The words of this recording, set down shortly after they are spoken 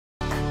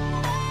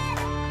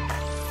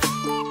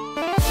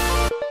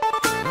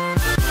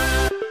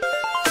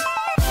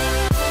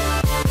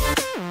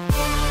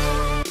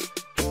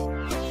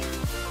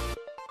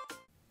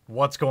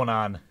What's going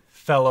on,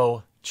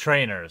 fellow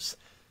trainers?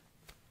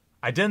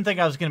 I didn't think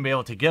I was going to be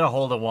able to get a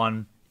hold of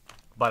one,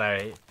 but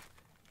I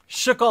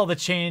shook all the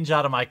change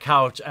out of my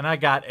couch and I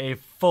got a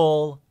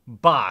full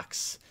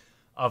box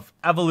of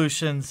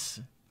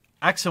Evoloutions,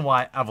 X and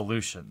Y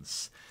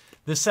Evoloutions.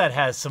 This set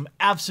has some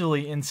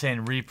absolutely insane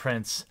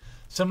reprints.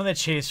 Some of the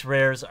chase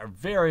rares are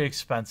very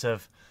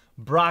expensive.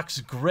 Brock's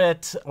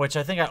Grit, which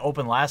I think I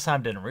opened last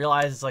time, didn't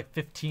realize it's like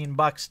 15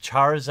 bucks.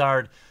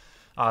 Charizard,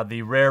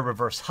 the rare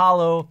reverse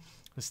holo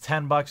was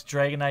 10 bucks.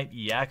 Dragonite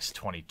EX,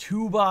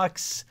 22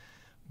 bucks.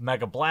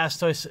 Mega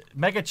Blastoise,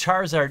 Mega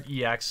Charizard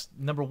EX,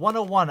 number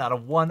 101 out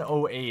of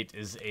 108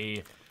 is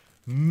a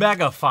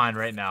mega find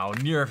right now,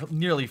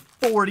 nearly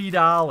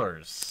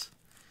 $40.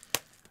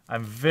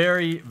 I'm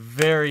very,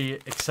 very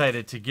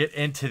excited to get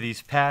into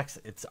these packs.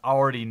 It's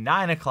already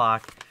 9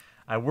 o'clock.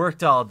 I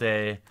worked all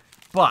day,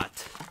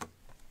 but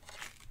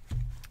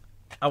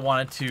I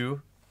wanted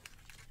to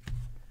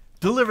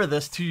deliver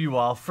this to you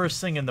all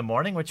first thing in the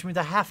morning, which means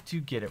I have to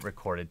get it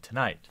recorded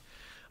tonight.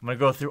 I'm going to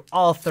go through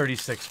all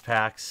 36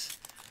 packs.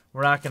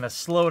 We're not going to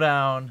slow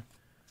down.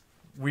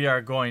 We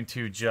are going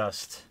to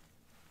just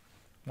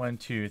 1,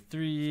 2,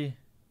 3.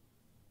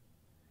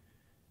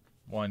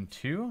 1,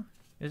 2,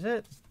 is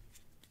it?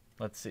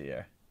 Let's see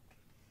here.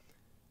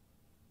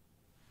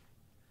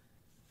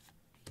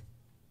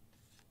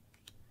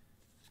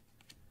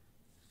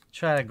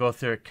 Try to go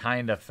through it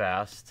kind of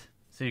fast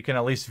so you can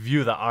at least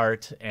view the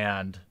art,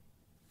 and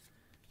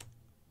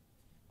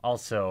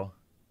also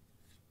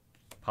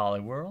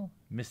Poliwhirl,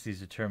 Misty's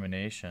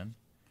Determination.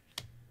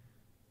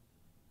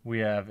 We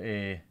have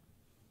a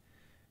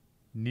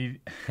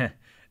Need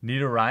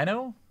a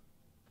Rhino?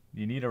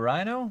 You need a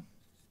Rhino?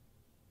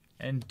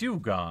 And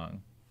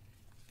Dugong.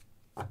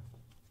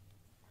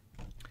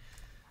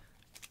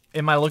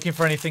 Am I looking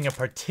for anything in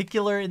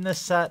particular in this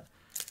set?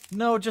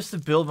 No, just to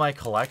build my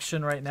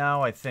collection right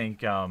now. I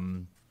think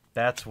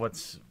that's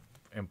what's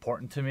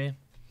important to me.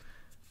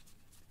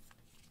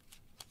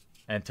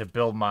 And to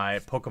build my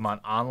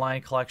Pokemon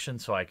online collection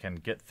so I can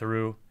get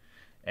through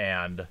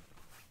and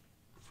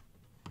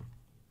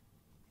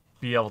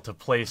be able to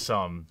play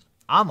some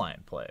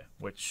online play,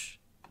 which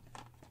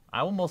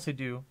I will mostly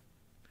do.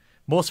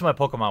 Most of my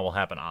Pokemon will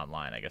happen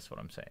online, I guess what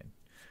I'm saying.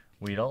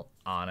 Weedle,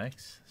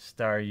 Onix,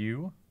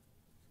 Staryu.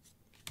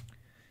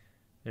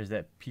 There's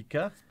that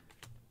Pika,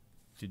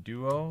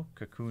 Doduo,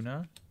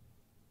 Kakuna,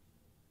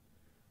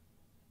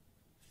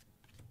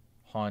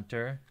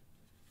 Haunter.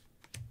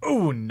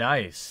 Ooh,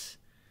 nice.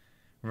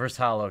 Reverse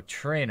Holo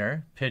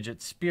Trainer, Pidgeot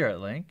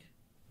Spirit Link,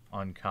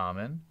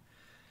 uncommon,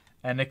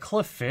 and a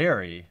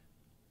Clefairy.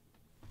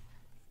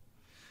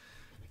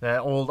 That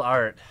old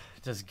art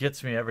just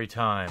gets me every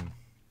time.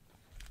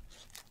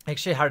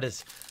 Actually, hard to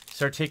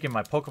start taking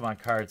my Pokemon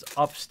cards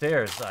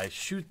upstairs. I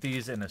shoot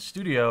these in a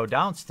studio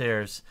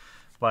downstairs,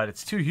 but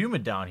it's too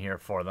humid down here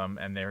for them,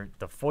 and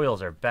the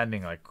foils are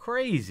bending like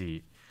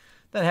crazy.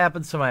 That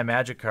happens to my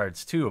Magic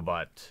cards too,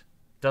 but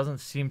doesn't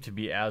seem to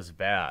be as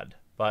bad.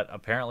 But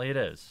apparently it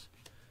is.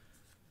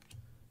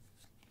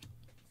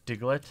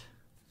 Diglett,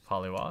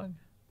 Poliwag,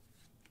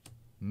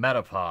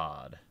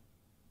 Metapod,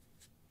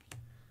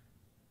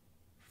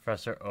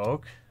 Professor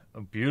Oak, a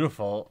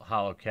beautiful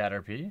Holo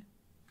Caterpie,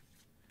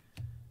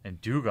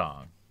 and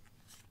Dugong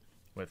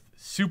with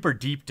Super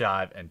Deep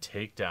Dive and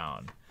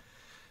Takedown.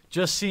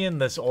 Just seeing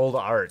this old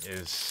art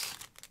is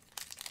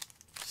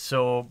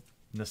so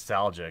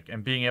nostalgic,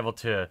 and being able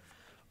to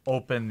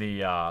open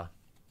the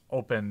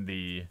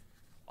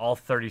all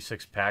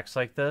 36 packs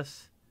like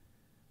this.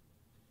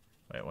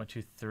 Wait, 1,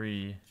 2,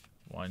 3,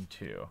 1,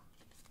 2.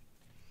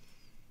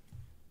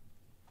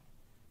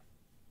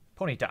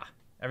 Ponyta.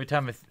 Every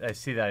time I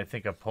see that, I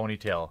think of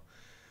Ponytail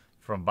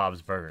from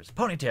Bob's Burgers.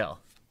 Ponytail.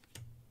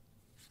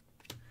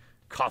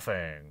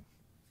 Coughing.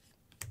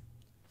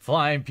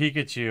 Flying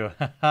Pikachu.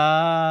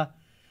 Haha.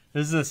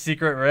 This is a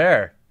secret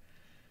rare.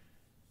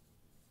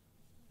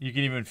 You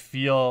can even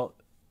feel...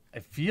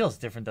 It feels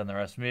different than the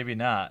rest. Maybe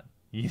not.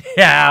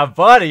 Yeah,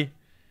 buddy.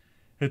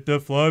 Hit the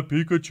flying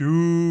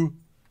Pikachu.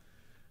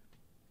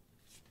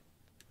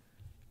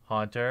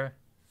 Haunter.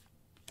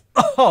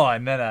 Oh,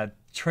 and then a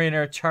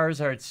Trainer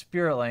Charizard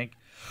Spirit Link.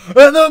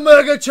 And the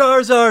Mega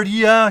Charizard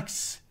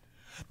EX.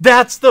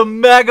 That's the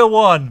Mega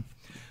one.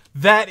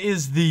 That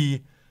is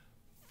the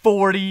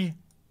 $40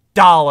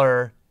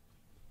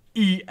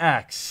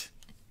 EX.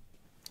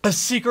 A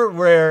secret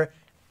rare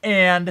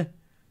and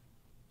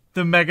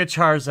the Mega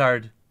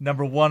Charizard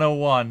number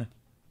 101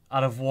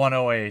 out of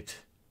 108.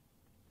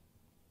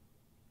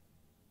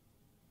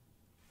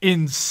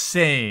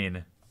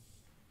 Insane.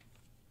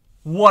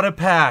 What a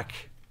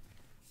pack.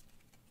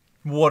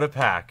 What a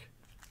pack.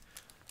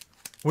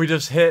 We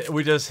just hit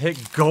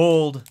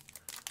gold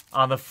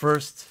on the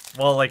first,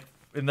 well, like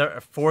in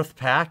the fourth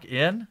pack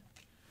in.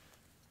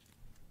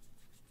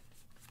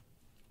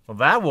 Well,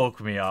 that woke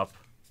me up.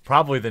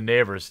 Probably the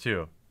neighbors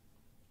too.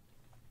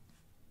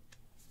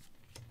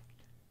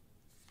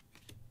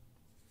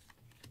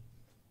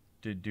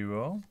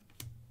 Doduo.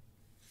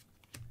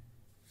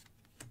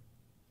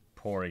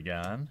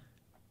 Porygon.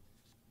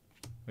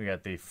 We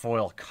got the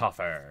foil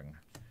Coughing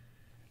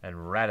and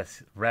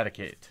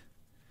Raticate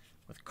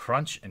with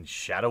Crunch and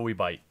Shadowy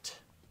Bite.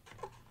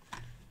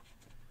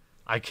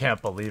 I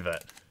can't believe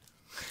it.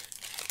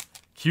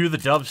 Cue the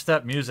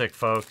dubstep music,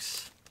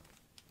 folks.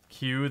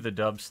 Cue the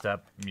dubstep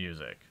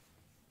music.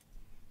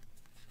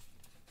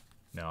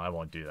 No, I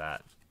won't do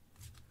that.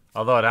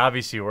 Although it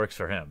obviously works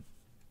for him.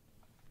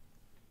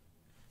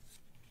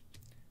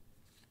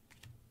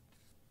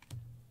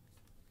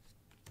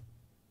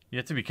 You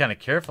have to be kind of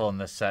careful in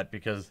this set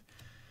because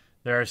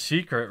there are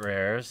secret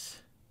rares.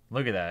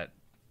 Look at that.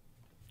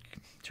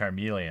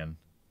 Charmeleon.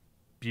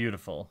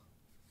 Beautiful.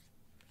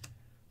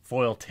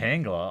 Foil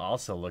Tangela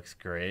also looks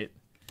great.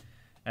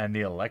 And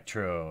the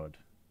Electrode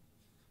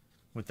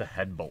with the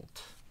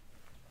Headbolt.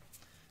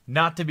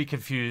 Not to be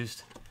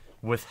confused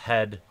with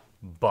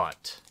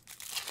Headbutt.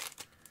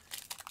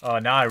 Oh,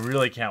 now I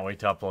really can't wait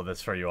to upload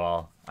this for you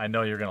all. I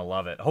know you're going to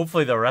love it.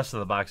 Hopefully the rest of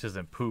the box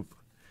isn't poop.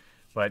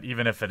 But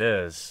even if it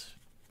is,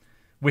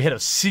 we hit a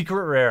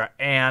secret rare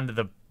and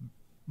the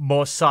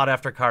most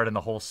sought-after card in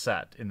the whole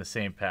set in the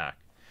same pack.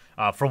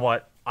 From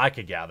what I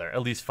could gather,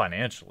 at least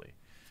financially.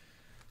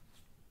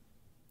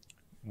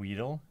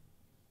 Weedle.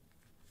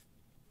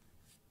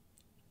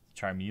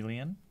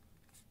 Charmeleon.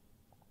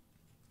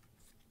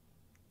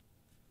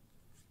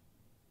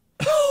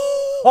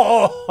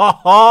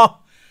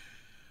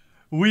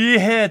 We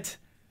hit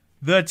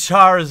the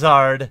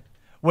Charizard.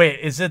 Wait,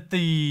 is it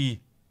the...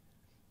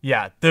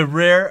 Yeah, the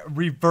rare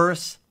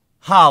reverse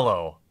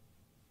holo.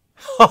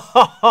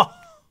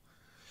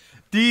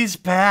 These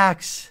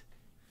packs.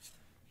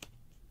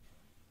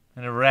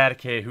 And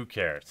Eradicate, who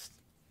cares?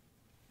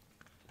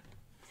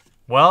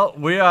 Well,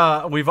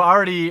 we've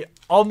already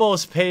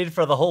almost paid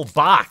for the whole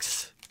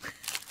box.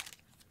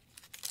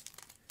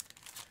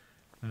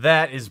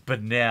 That is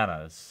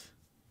bananas.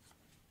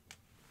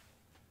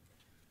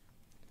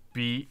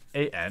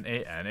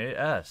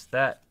 B-A-N-A-N-A-S.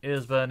 That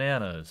is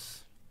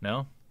bananas.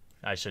 No?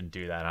 I shouldn't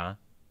do that, huh?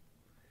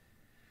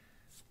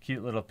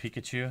 Cute little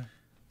Pikachu.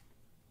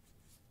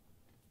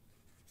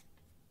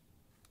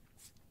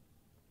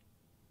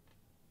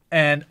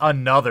 And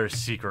another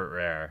secret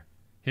rare.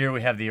 Here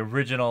we have the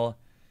original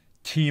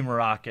Team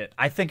Rocket.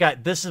 I think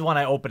this is one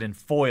I opened in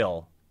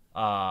foil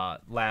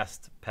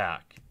last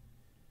pack.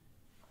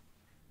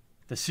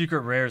 The secret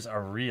rares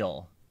are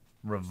real.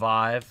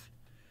 Revive.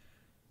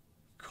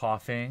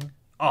 Coughing.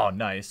 Oh,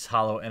 nice.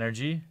 Hollow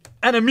Energy.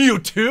 And a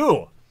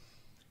Mewtwo!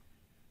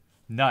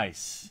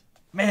 Nice.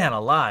 Man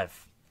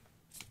alive.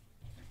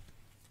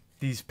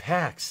 These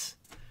packs.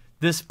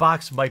 This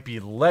box might be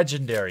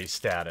legendary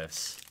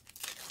status.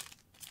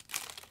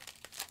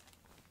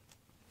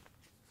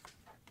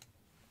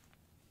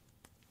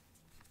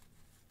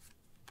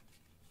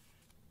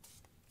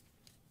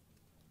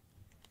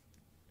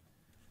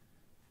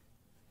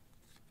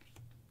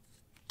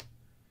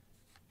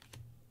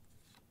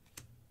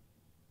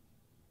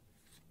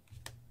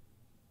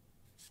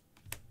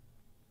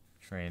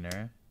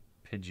 Trainer,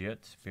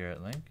 Pidgeot,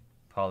 Spirit Link,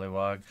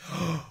 Poliwag.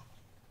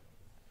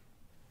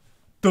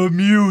 The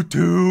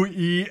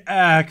Mewtwo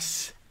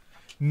EX!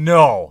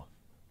 No.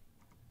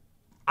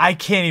 I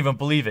can't even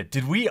believe it.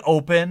 Did we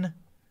open?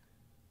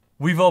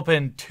 We've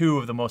opened 2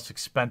 of the most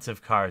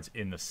expensive cards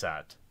in the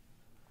set.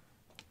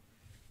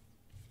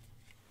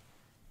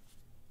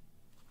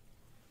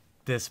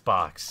 This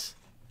box.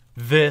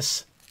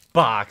 This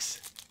box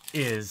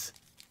is...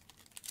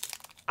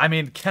 I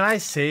mean, can I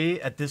say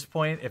at this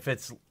point if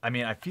it's... I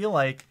mean, I feel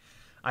like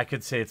I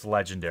could say it's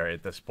legendary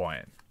at this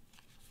point.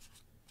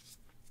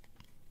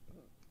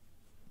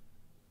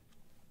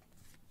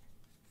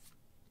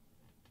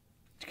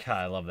 God,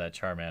 I love that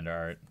Charmander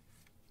art.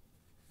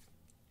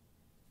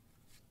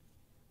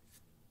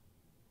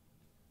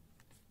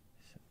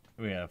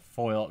 We have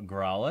foil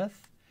Growlithe.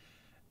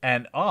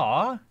 And,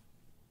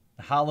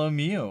 Hollow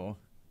Mew.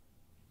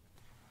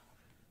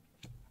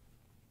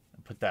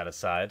 Put that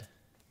aside.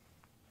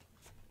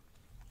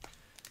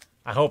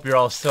 I hope you're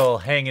all still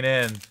hanging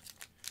in,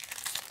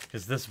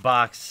 because this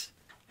box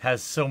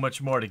has so much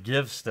more to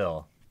give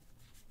still.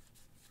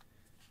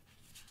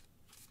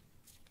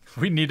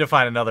 We need to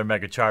find another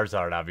Mega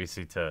Charizard,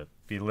 obviously, to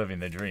be living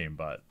the dream,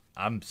 but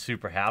I'm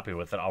super happy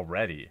with it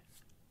already.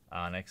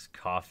 Onyx,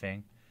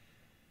 Coughing.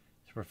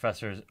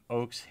 Professor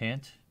Oak's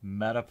Hint,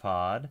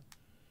 Metapod.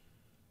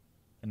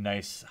 A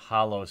nice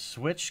Hollow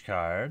Switch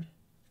card.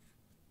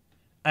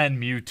 And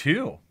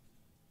Mewtwo.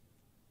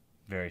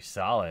 Very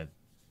solid.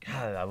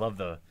 God, I love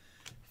the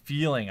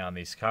feeling on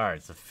these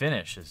cards. The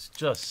finish is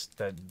just...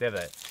 They have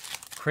that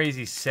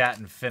crazy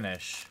satin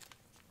finish.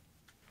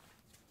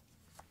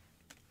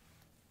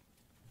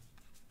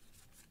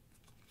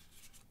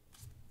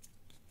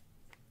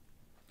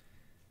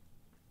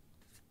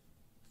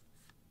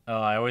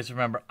 Oh, I always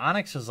remember...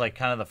 Onyx was like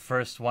kind of the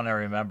first one I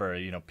remember,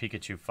 you know,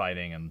 Pikachu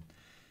fighting and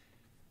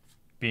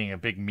being a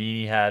big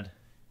meanie head.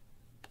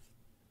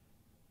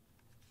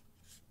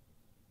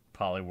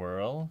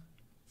 Poliwhirl.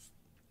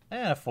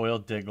 And a foil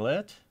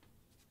Diglett.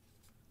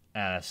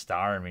 And a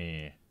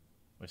Starmie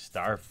with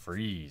Star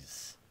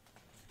Freeze.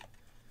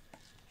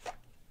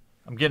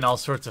 I'm getting all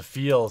sorts of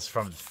feels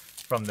from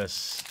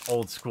this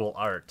old school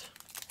art.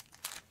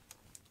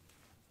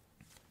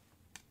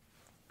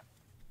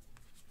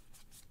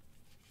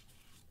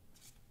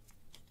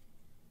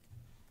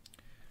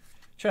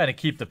 Trying to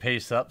keep the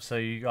pace up so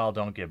you all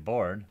don't get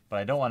bored, but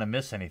I don't want to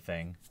miss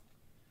anything.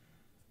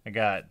 I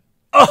got...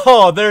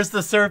 Oh, there's the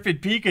Surfing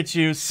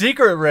Pikachu.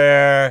 Secret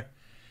rare.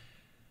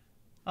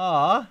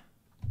 Aw.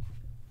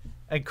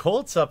 And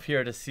Colt's up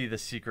here to see the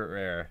secret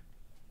rare.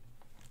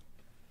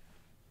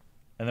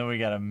 And then we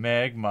got a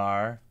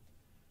Magmar,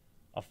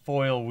 a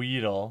Foil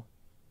Weedle,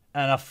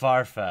 and a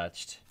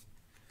Farfetch'd.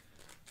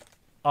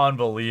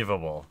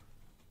 Unbelievable.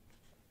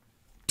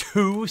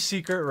 2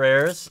 secret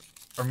rares,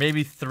 or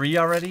maybe 3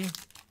 already.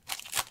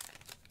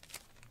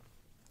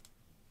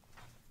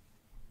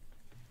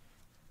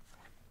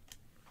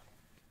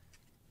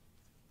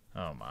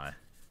 Oh my.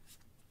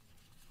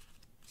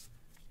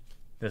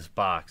 This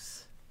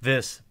box.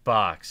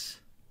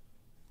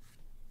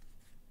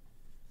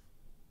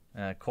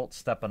 Colt's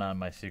stepping on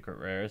my secret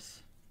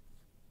rares.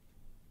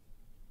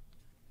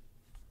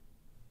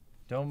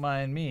 Don't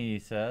mind me, he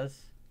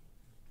says.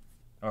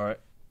 Or,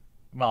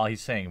 well,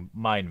 he's saying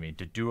mind me.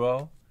 The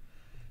Duo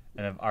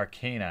and of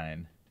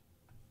Arcanine.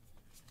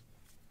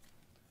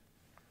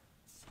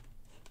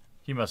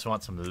 He must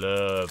want some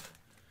love.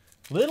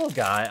 Little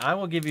guy, I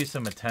will give you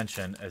some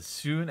attention as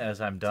soon as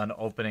I'm done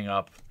opening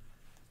up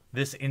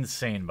this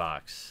insane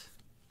box.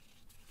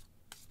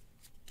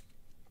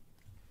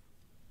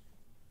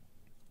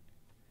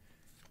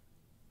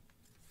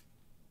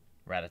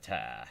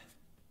 Rattata.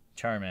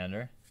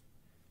 Charmander.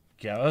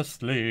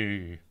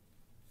 Ghastly.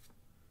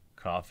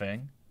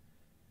 Coughing.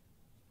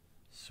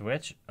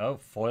 Switch. Oh,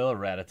 foil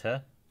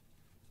Rattata.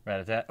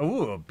 Rattata.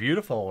 Ooh, a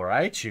beautiful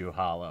Raichu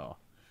holo.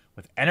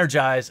 With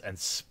Energize and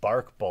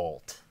Spark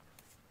Bolt.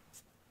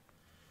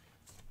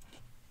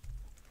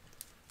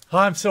 Oh,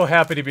 I'm so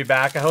happy to be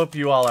back. I hope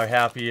you all are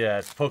happy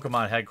that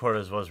Pokemon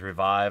Headquarters was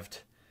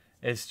revived.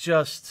 It's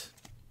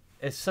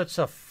such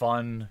a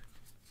fun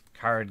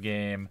card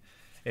game.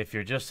 If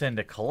you're just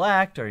into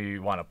collect or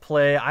you want to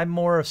play, I'm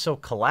more so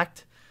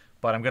collect,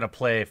 but I'm going to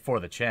play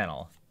for the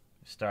channel.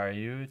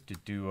 Staryu,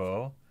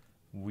 Duo,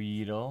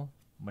 Weedle,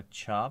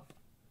 Machop,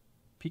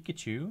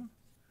 Pikachu,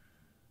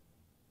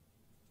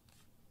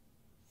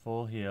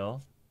 Full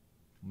Heal,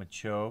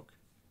 Machoke.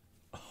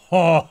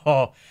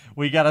 Oh,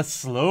 we got a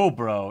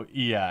Slowbro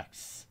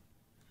EX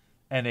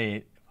and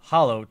a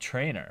Holo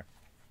Trainer.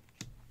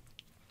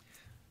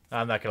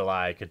 I'm not going to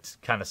lie, I could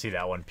kind of see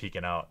that one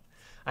peeking out.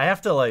 I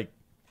have to, like,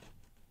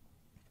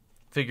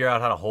 figure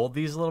out how to hold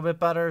these a little bit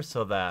better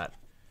so that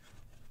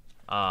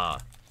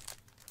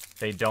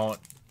they don't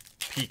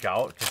peek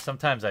out, because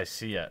sometimes I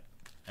see it,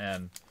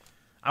 and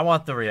I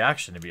want the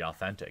reaction to be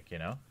authentic, you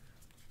know?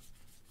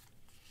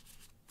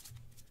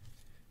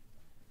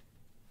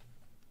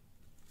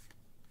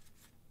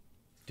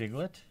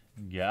 Diglett,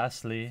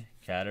 Ghastly,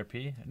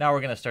 Caterpie. Now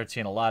we're going to start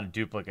seeing a lot of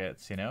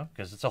duplicates, you know,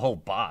 because it's a whole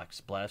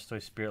box.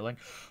 Blastoise, Spirit Link.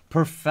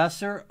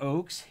 Professor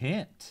Oak's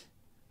Hint.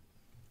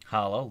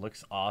 Holo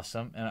looks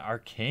awesome. And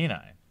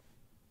Arcanine.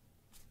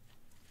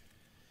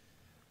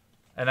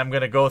 And I'm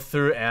going to go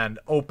through and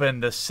open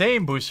the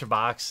same booster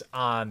box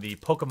on the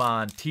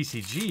Pokemon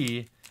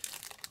TCG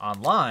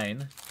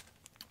online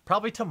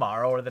probably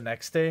tomorrow or the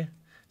next day.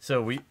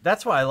 So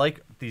that's why I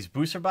like these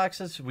booster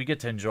boxes. We get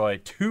to enjoy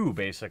 2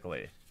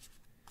 basically.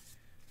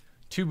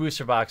 2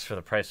 booster boxes for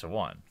the price of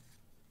 1.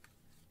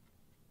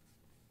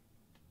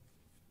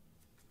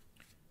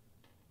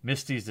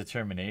 Misty's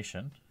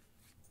Determination.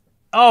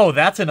 Oh,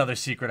 that's another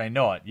secret. I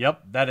know it.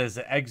 Yep, that is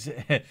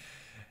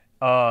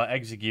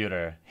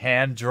Executor.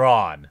 Hand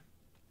drawn.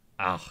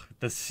 Ah,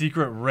 the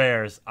secret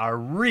rares are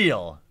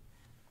real.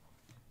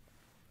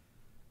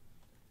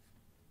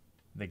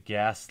 The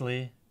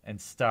Ghastly and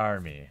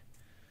Starmie.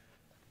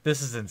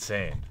 This is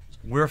insane.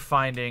 We're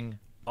finding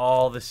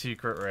all the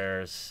secret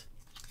rares.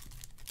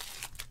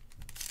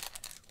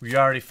 We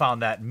already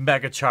found that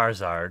Mega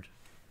Charizard.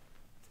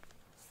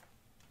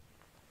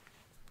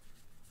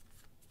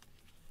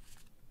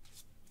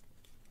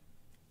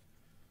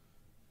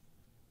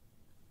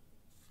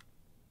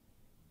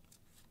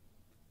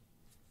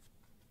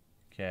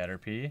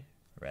 Caterpie,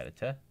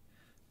 Rattata,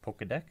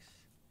 Pokedex,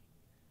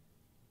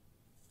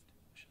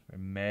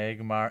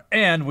 Magmar,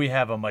 and we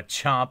have a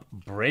Machamp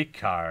break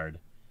card.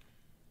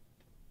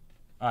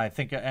 I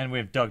think, and we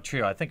have Doug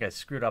Trio. I think I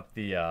screwed up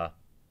the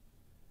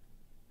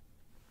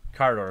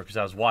card order because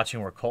I was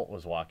watching where Colt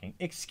was walking.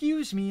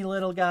 Excuse me,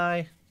 little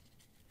guy.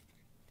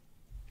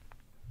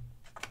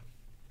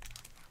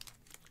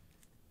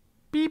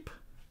 Beep.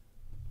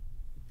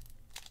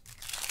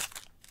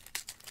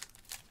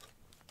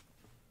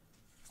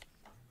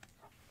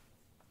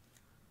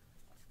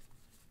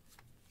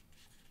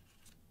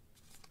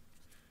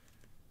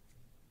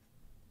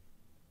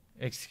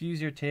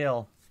 Excuse your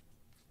tail,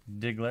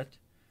 Diglett,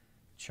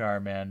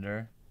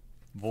 Charmander,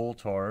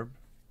 Voltorb,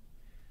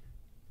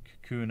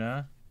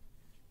 Kakuna,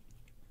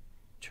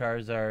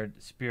 Charizard,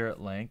 Spirit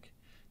Link,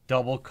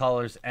 Double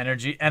Colors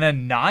Energy, and a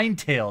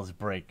Ninetales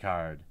break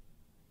card.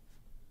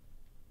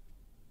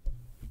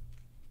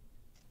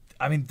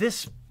 I mean,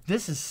 this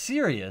is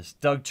serious,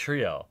 Doug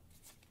Trio.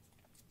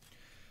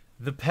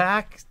 The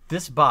pack,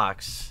 this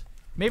box,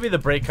 maybe the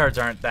break cards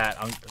aren't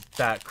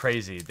that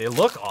crazy. They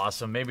look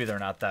awesome. Maybe they're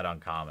not that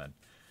uncommon.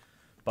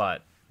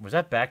 But was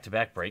that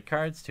back-to-back break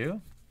cards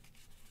too?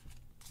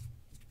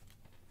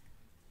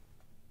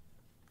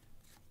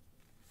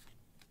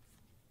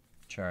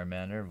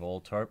 Charmander,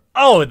 Voltorb.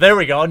 Oh, there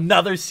we go.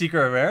 Another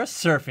secret rare.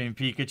 Surfing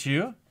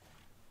Pikachu.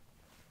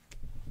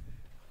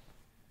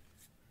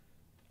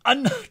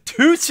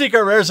 Two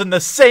secret rares in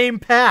the same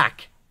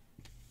pack.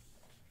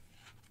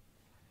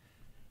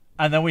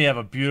 And then we have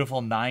a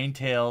beautiful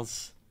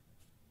Ninetales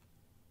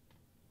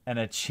and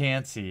a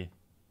Chansey.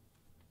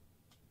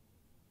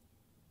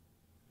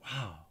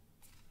 Wow.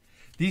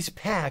 These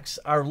packs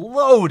are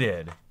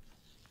loaded.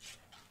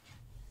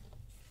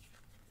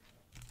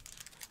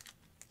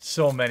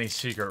 So many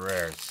secret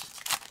rares.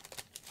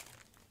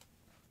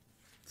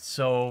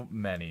 So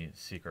many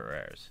secret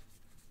rares.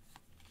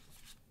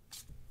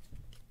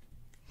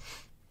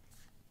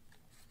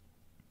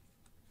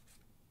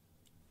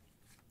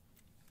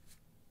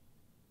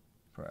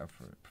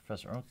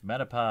 Professor Oak,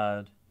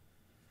 Metapod.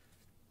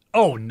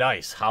 Oh,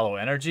 nice. Hollow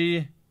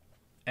Energy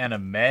and a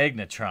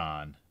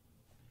Magnetron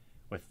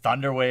with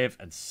Thunderwave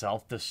and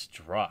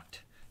Self-Destruct.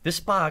 This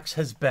box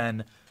has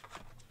been...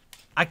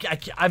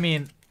 I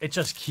mean, it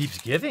just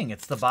keeps giving.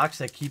 It's the box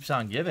that keeps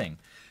on giving.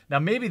 Now,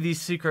 maybe these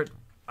secret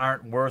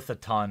aren't worth a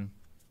ton,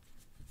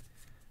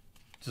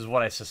 which is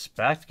what I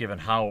suspect, given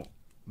how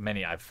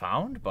many I've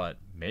found, but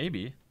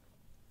maybe.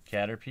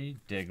 Caterpie,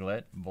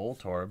 Diglett,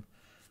 Voltorb,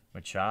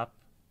 Machop,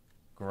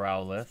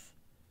 Growlithe,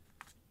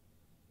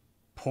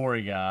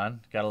 Porygon.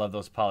 Gotta love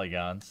those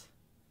polygons.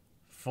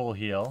 Full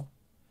Heal,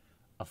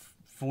 a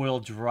foil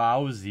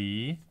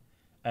Drowsy,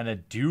 and a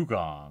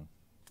Dugong.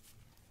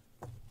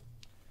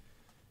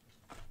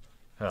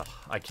 Ugh,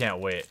 I can't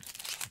wait.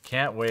 I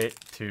can't wait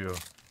to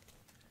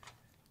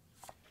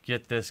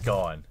get this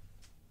going.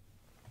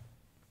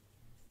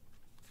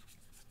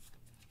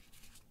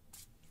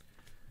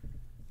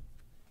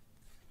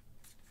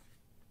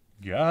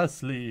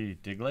 Ghastly,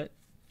 Diglett,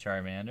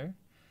 Charmander,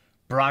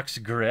 Brock's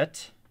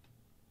Grit.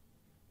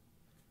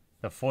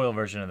 The foil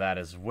version of that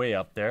is way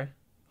up there.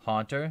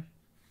 Haunter,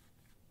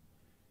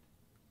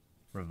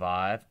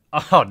 Revive.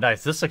 Oh,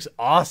 nice. This looks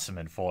awesome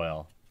in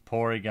foil.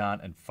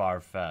 Porygon and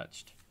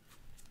Farfetch'd.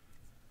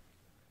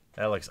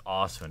 That looks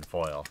awesome in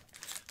foil.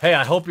 Hey,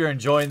 I hope you're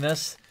enjoying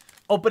this.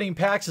 Opening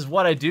packs is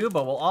what I do,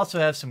 but we'll also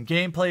have some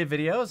gameplay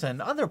videos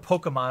and other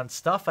Pokemon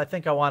stuff. I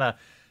think I want to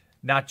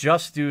not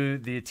just do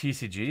the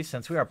TCG.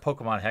 Since we are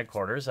Pokemon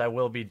headquarters, I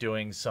will be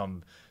doing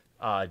some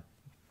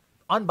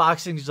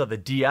unboxings of the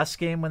DS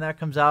game when that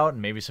comes out,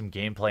 and maybe some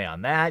gameplay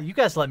on that. You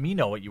guys let me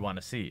know what you want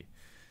to see.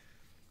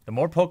 The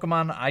more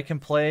Pokemon I can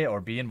play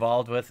or be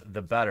involved with,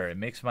 the better. It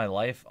makes my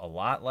life a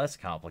lot less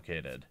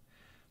complicated.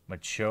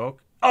 Machoke.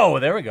 Oh,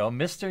 there we go.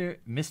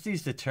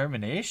 Misty's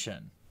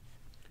Determination.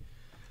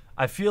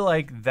 I feel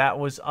like that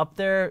was up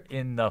there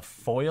in the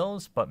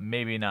foils, but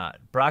maybe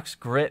not. Brock's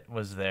Grit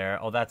was there.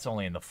 Oh, that's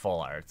only in the full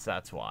arts.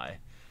 That's why.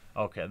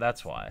 Okay,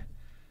 that's why.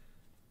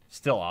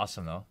 Still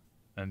awesome, though.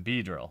 And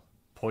Beedrill.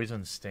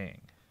 Poison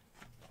Sting.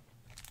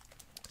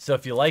 So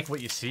if you like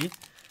what you see,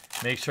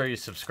 make sure you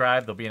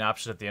subscribe. There'll be an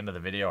option at the end of the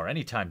video or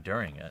anytime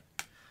during it.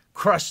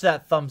 Crush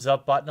that thumbs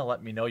up button to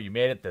let me know you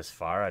made it this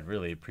far. I'd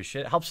really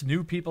appreciate it. Helps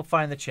new people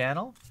find the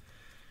channel.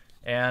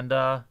 And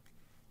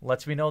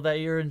lets me know that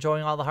you're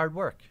enjoying all the hard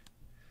work.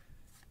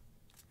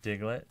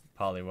 Diglett,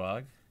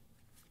 Poliwag,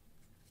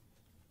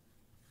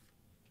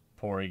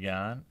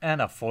 Porygon,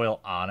 and a foil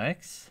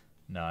Onix.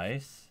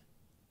 Nice.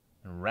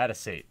 And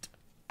Raticate.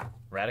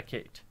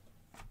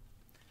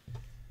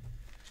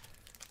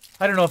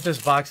 I don't know if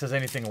this box has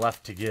anything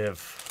left to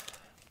give,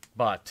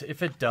 but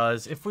if it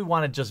does, if we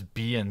want to just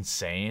be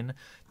insane,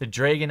 the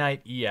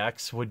Dragonite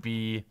EX would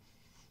be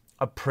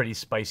a pretty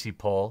spicy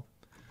pull.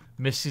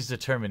 Misty's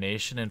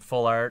Determination in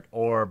full art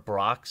or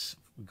Brock's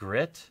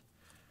Grit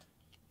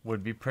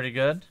would be pretty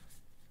good.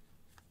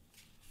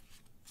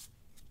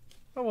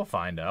 But we'll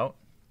find out.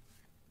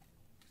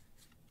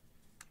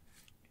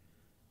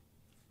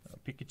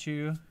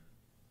 Pikachu.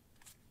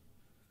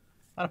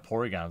 A lot of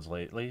Porygons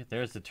lately.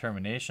 There's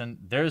Determination.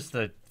 There's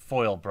the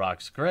foil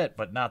Brock's Grit,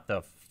 but not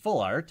the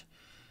full art.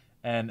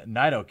 And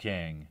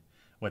Nidoking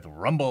with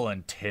Rumble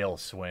and Tail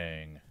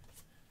Swing.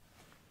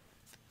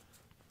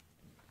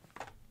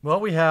 Well,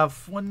 we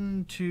have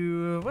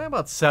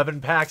about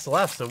 7 packs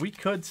left, so we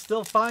could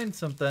still find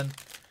something.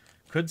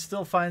 Could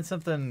still find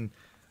something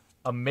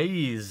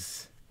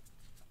amaze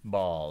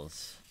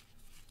balls.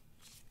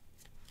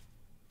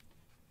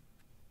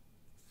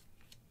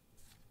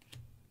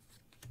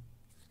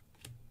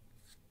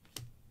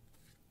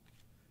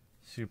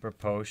 Super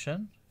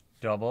Potion,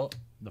 double,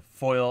 the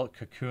foil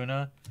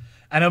Kakuna,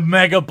 and a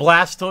Mega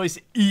Blastoise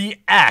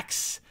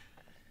EX,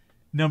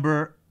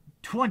 number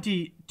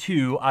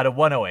 22 out of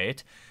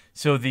 108.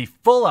 So the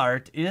full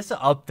art is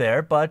up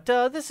there, but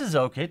this is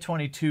okay.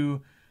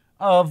 22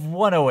 of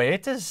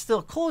 108 is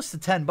still close to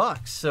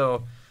 $10.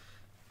 So,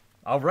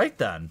 all right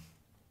then.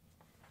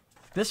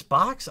 This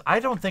box, I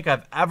don't think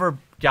I've ever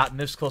gotten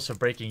this close to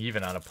breaking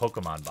even on a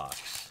Pokemon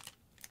box.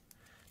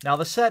 Now,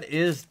 the set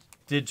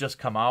did just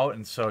come out,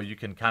 and so you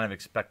can kind of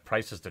expect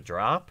prices to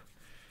drop.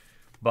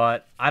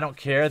 But I don't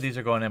care. These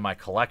are going in my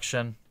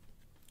collection.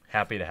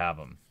 Happy to have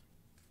them.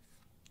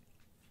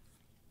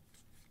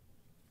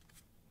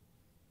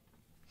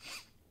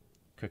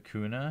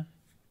 Kakuna,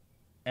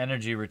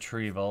 Energy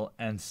Retrieval,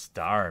 and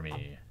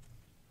Starmie.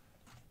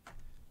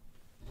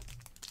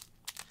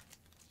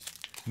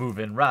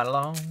 Moving right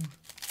along.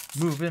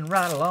 Moving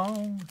right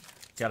along.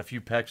 Got a few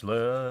packs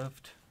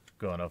left.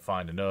 Gonna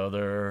find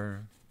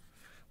another.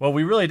 Well,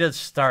 we really did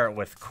start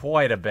with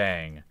quite a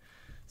bang.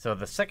 So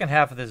the second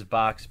half of this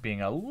box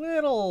being a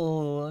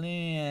little,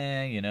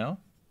 you know,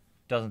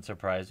 doesn't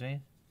surprise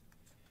me.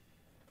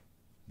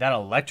 That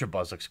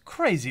Electabuzz looks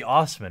crazy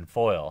awesome in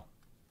foil.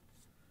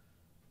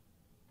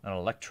 An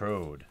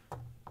Electrode.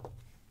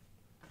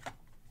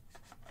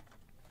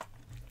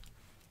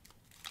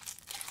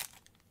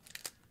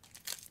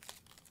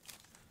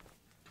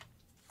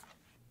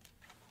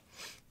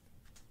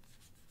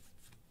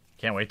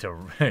 Can't wait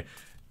to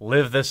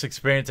live this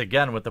experience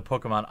again with the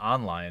Pokemon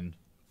Online.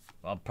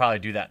 I'll probably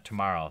do that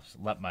tomorrow. So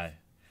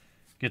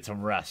get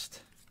some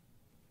rest.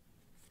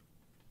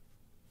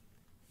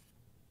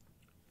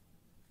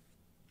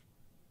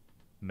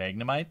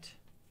 Magnemite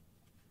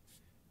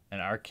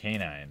and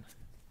Arcanine.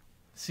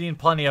 Seen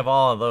plenty of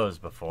all of those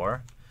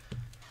before.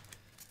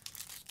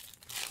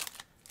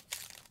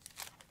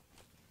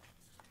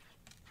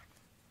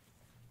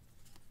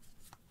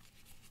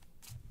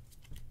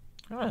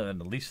 Oh,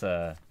 and at least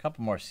a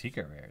couple more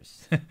secret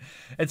rares.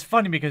 It's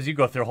funny because you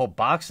go through a whole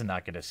box and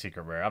not get a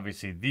secret rare.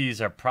 Obviously,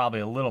 these are probably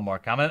a little more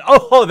common.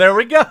 Oh, there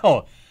we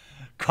go.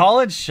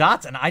 College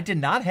Shots, and I did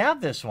not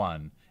have this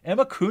one.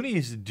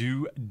 Evoloutions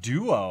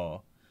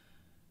Duo.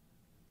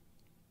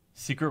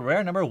 Secret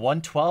rare number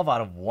 112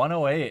 out of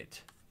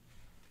 108.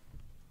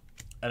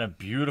 And a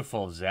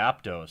beautiful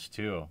Zapdos,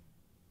 too.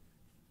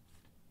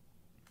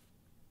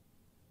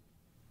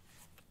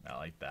 I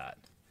like that.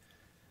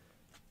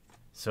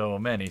 So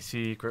many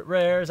secret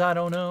rares, I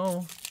don't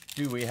know.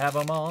 Do we have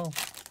them all?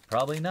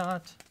 Probably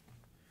not.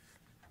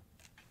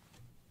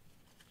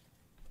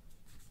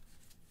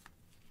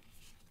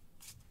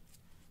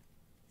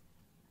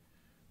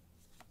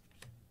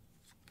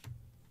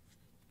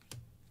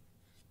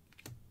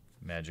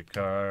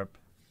 Magikarp.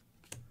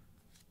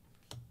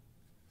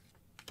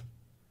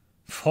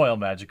 Foil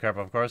Magikarp,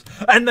 of course.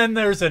 And then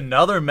there's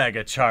another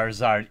Mega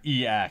Charizard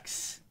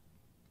EX.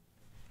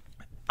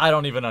 I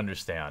don't even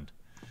understand.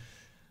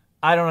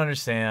 I don't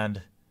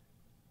understand.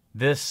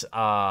 This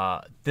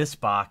this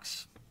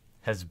box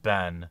has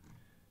been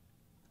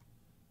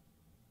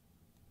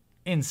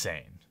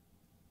insane.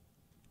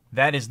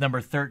 That is number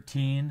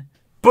 13.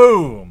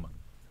 Boom!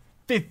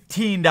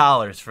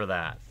 $15 for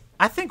that.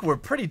 I think we're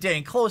pretty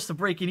dang close to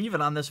breaking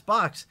even on this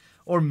box,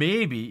 or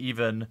maybe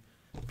even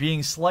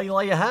being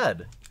slightly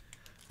ahead.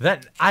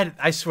 That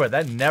I swear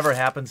that never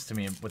happens to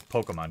me with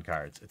Pokemon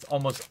cards. It's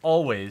almost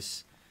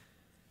always,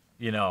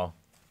 you know,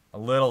 a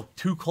little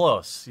too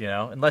close, you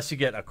know, unless you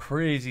get a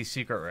crazy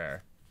secret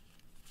rare.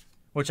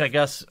 Which I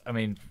guess, I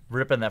mean,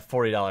 ripping that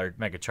 $40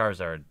 Mega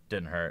Charizard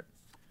didn't hurt.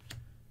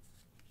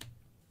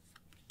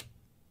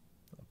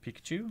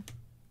 Pikachu,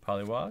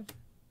 Poliwag,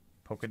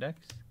 Pokedex.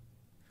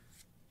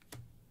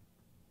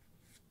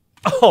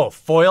 Oh,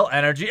 Foil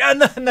Energy,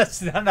 and then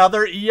that's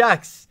another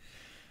EX.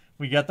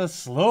 We got the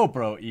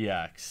Slowbro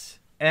EX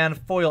and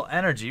Foil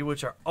Energy,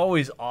 which are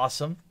always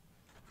awesome.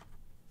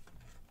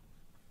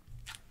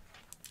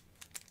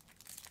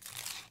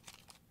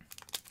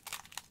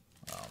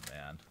 Oh,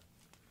 man.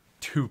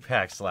 2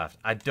 packs left.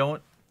 I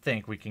don't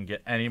think we can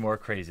get any more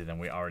crazy than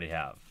we already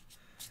have.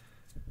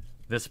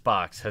 This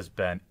box has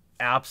been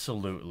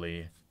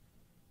absolutely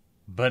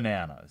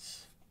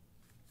bananas.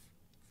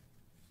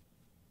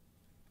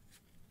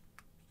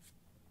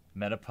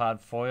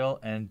 Metapod Foil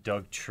and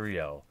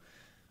Dugtrio.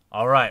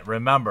 All right,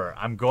 remember,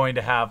 I'm going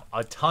to have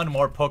a ton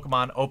more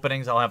Pokemon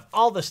openings. I'll have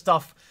all the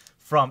stuff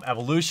from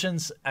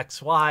Evoloutions,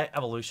 XY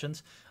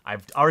Evoloutions.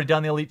 I've already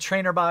done the Elite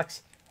Trainer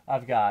box.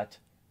 I've got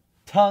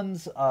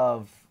tons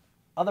of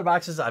other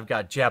boxes. I've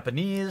got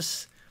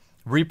Japanese,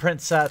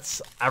 reprint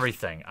sets,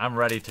 everything. I'm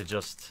ready to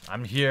just,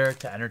 I'm here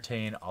to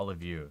entertain all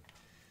of you.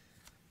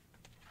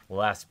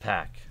 Last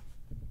pack.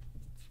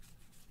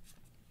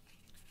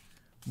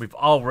 We've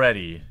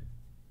already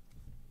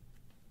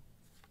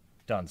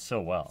done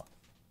so well.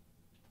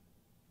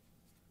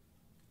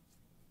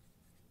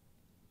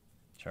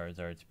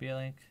 Charizard,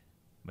 Spearlink,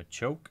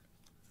 Machoke,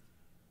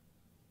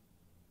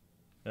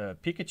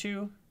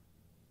 Pikachu,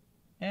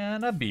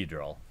 and a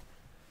Beedrill.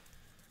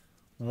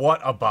 What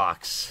a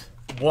box.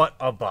 What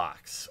a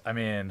box. I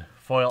mean,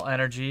 Foil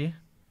Energy,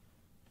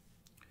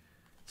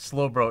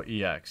 Slowbro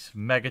EX,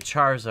 Mega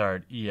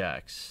Charizard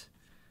EX,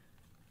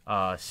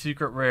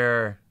 Secret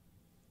Rare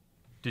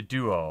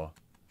Deduo,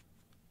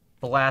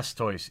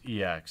 Blastoise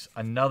EX,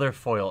 another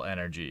Foil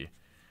Energy,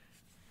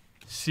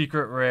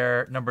 Secret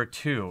Rare number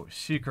 2,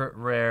 Secret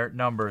Rare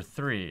number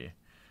 3,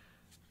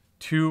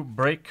 2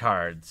 break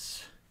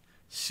cards,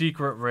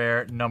 secret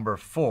rare number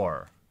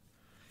 4.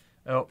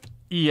 Oh,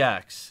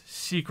 EX,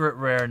 secret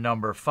rare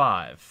number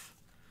 5.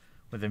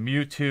 With a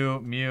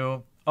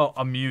Mewtwo,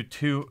 a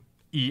Mewtwo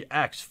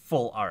EX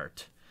full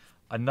art.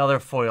 Another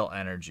foil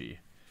energy.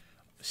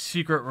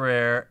 Secret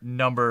rare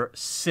number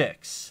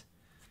 6.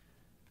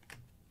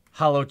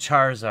 Holo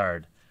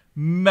Charizard.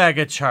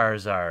 Mega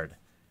Charizard.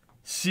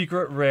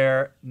 Secret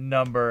rare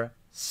number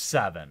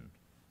 7.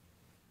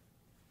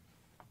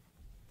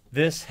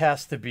 This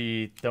has to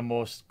be the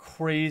most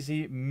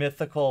crazy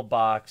mythical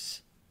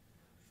box.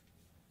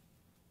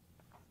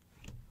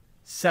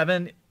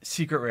 7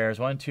 secret rares.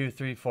 1, 2,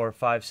 3, 4,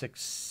 5,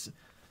 6.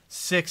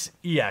 6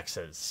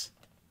 EXs.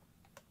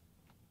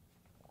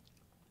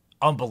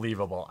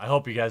 Unbelievable. I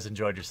hope you guys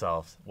enjoyed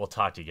yourselves. We'll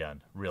talk to you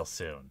again real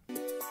soon.